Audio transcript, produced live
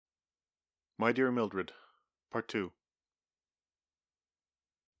My dear Mildred, Part 2.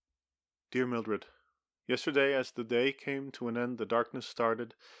 Dear Mildred, yesterday, as the day came to an end, the darkness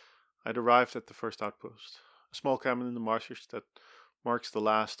started. I had arrived at the first outpost, a small cabin in the marshes that marks the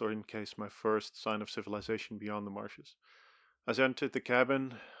last, or in case my first, sign of civilization beyond the marshes. As I entered the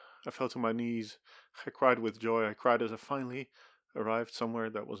cabin, I fell to my knees. I cried with joy. I cried as I finally arrived somewhere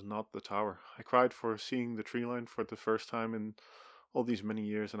that was not the tower. I cried for seeing the tree line for the first time in all these many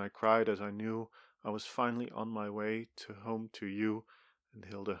years, and I cried as I knew I was finally on my way to home to you and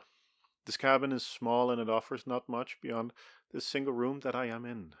Hilda. This cabin is small and it offers not much beyond this single room that I am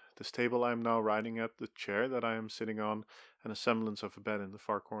in, this table I am now riding at, the chair that I am sitting on, and a semblance of a bed in the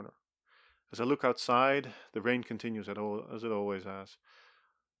far corner. As I look outside, the rain continues as it always has.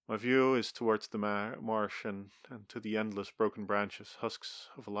 My view is towards the marsh and to the endless broken branches, husks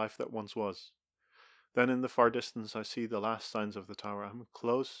of a life that once was. Then in the far distance I see the last signs of the tower. I'm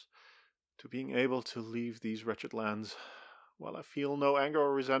close to being able to leave these wretched lands. While I feel no anger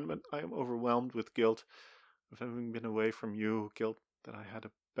or resentment, I am overwhelmed with guilt of having been away from you, guilt that I had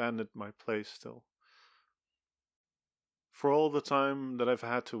abandoned my place still. For all the time that I've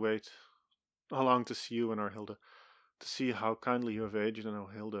had to wait, I long to see you and our Hilda, to see how kindly you have aged and how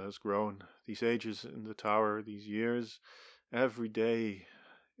Hilda has grown. These ages in the tower, these years, every day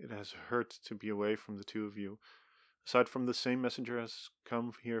it has hurt to be away from the two of you. Aside from the same messenger has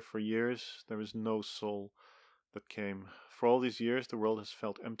come here for years, there is no soul that came. For all these years, the world has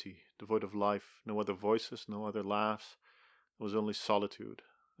felt empty, devoid of life, no other voices, no other laughs. There was only solitude.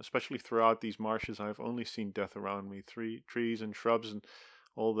 Especially throughout these marshes, I have only seen death around me, trees and shrubs, and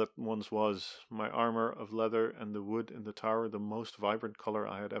all that once was. My armor of leather and the wood in the tower, the most vibrant color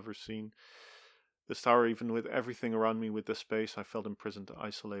I had ever seen. This tower, even with everything around me, with this space, I felt imprisoned,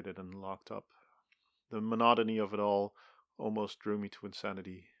 isolated, and locked up. The monotony of it all almost drew me to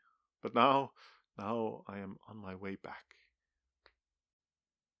insanity. But now I am on my way back.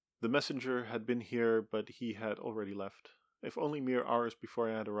 The messenger had been here, but he had already left, if only mere hours before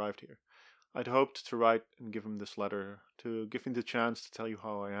I had arrived here. I'd hoped to write and give him this letter, to give him the chance to tell you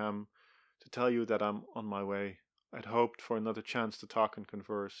how I am, to tell you that I'm on my way. I'd hoped for another chance to talk and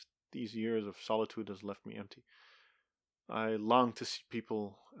converse. These years of solitude has left me empty. I long to see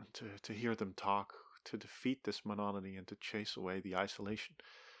people and to hear them talk, to defeat this monotony and to chase away the isolation.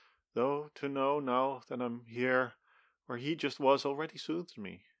 Though to know now that I'm here where he just was already soothes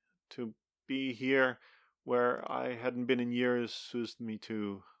me. To be here where I hadn't been in years soothes me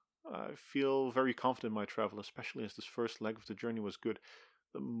too. I feel very confident in my travel, especially as this first leg of the journey was good.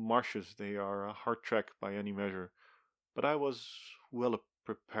 The marshes, they are a hard trek by any measure, but I was well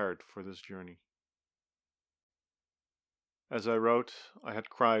prepared for this journey. As I wrote, I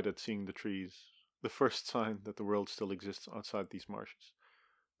had cried at seeing the trees, the first sign that the world still exists outside these marshes.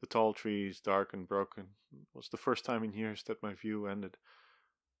 The tall trees, dark and broken, was the first time in years that my view ended,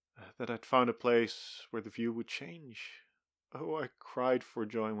 that I'd found a place where the view would change. Oh, I cried for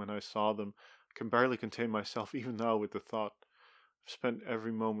joy when I saw them. I can barely contain myself even now with the thought. I've spent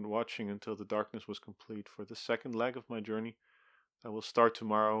every moment watching until the darkness was complete. For the second leg of my journey, I will start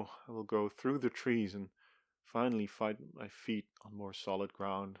tomorrow. I will go through the trees and finally find my feet on more solid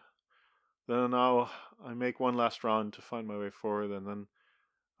ground. Then now I make one last round to find my way forward, and then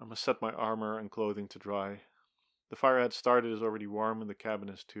I must set my armor and clothing to dry. The fire I had started is already warm, and the cabin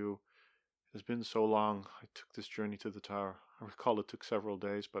is too. It has been so long. I took this journey to the tower. I recall it took several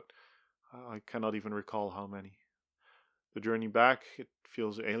days, but I cannot even recall how many. The journey back, it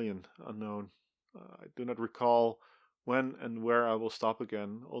feels alien, unknown. I do not recall when and where I will stop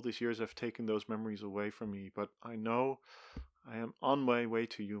again. All these years have taken those memories away from me, but I know I am on my way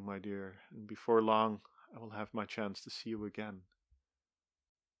to you, my dear, and before long I will have my chance to see you again.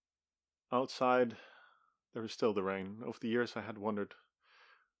 Outside, there is still the rain. Over the years I had wondered,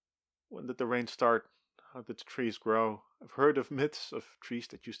 when did the rain start? How did the trees grow? I've heard of myths of trees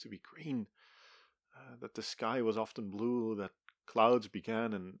that used to be green, that the sky was often blue, that clouds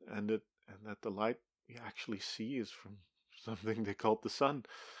began and ended, and that the light we actually see is from something they called the sun.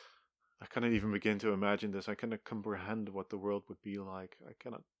 I cannot even begin to imagine this. I cannot comprehend what the world would be like. I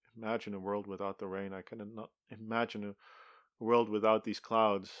cannot imagine a world without the rain. I cannot imagine a world without these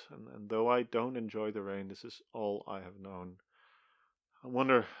clouds. And though I don't enjoy the rain, this is all I have known. I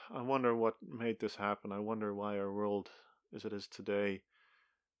wonder what made this happen. I wonder why our world as it is today.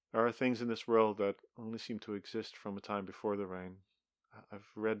 There are things in this world that only seem to exist from a time before the rain. I've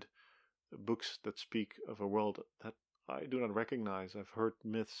read books that speak of a world that I do not recognize. I've heard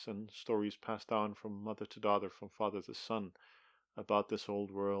myths and stories passed down from mother to daughter, from father to son, about this old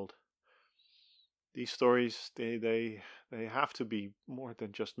world. These stories, they have to be more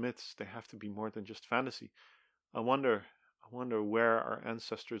than just myths. They have to be more than just fantasy. I wonder, I wonder where our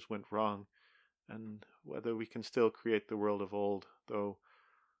ancestors went wrong and whether we can still create the world of old, though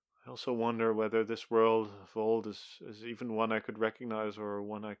I also wonder whether this world of old is even one I could recognize or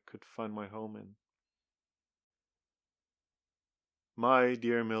one I could find my home in. My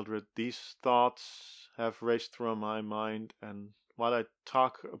dear Mildred, these thoughts have raced through my mind, and while I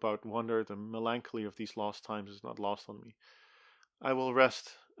talk about wonder, the melancholy of these lost times is not lost on me. I will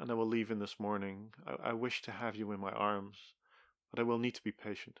rest and I will leave in this morning. I wish to have you in my arms, but I will need to be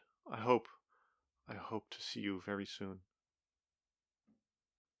patient. I hope to see you very soon.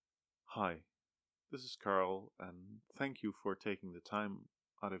 Hi, this is Carl, and thank you for taking the time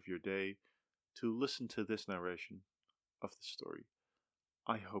out of your day to listen to this narration of the story.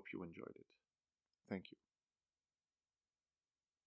 I hope you enjoyed it. Thank you.